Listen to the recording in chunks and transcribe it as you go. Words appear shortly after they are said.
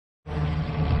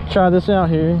Try this out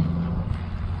here.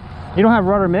 You don't have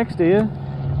rudder mix, do you?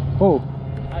 Oh.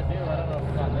 I do. I don't know if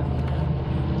it's on this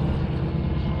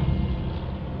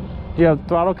one Do you have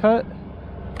throttle cut? yet.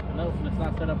 No, it's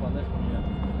not set up on this one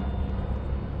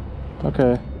yet.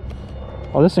 Okay.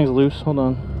 Oh, this thing's loose. Hold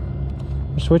on.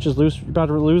 Your switch is loose. You're about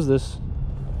to lose this.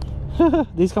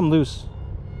 These come loose.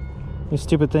 These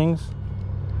stupid things.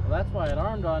 Well, that's why it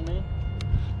armed on me.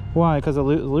 Why? Because it's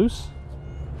loose?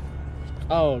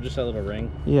 Oh, just that little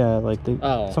ring. Yeah, like they.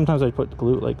 Oh. Sometimes I put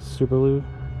glue, like super glue.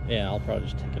 Yeah, I'll probably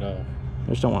just take it off. I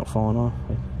just don't want it falling off.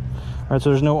 All right, so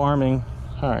there's no arming.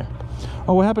 All right.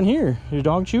 Oh, what happened here? Did your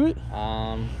dog chew it?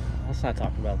 Let's not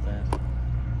talk about that.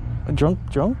 Drunk?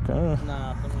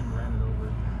 Nah, someone ran it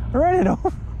over. Ran it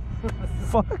over?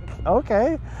 Fuck.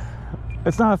 Okay.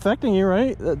 It's not affecting you,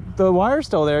 right? The wire's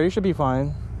still there. You should be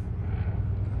fine.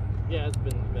 Yeah, it's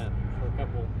been bent for a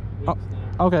couple weeks now.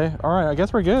 Okay. All right. I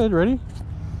guess we're good. Ready?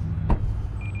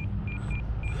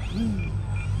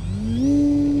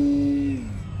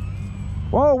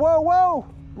 Whoa, whoa, whoa!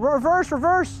 Reverse,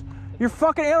 reverse! Your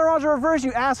fucking ailerons are reversed,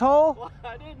 you asshole! What?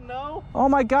 I didn't know. Oh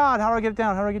my god, how do I get it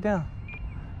down? How do I get it down?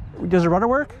 Does the rudder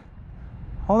work?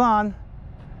 Hold on.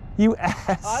 You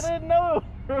ass. I didn't know.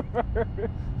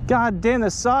 God damn,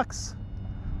 this sucks.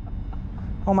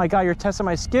 Oh my god, you're testing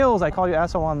my skills. I call you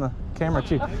asshole on the camera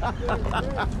too. I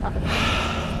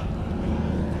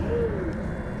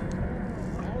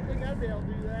don't think I'd be able to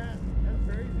do that. That's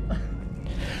crazy.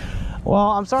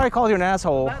 Well, I'm sorry I called you an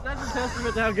asshole. That's a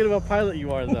testament to how good of a pilot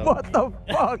you are, though. What the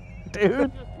fuck,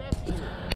 dude?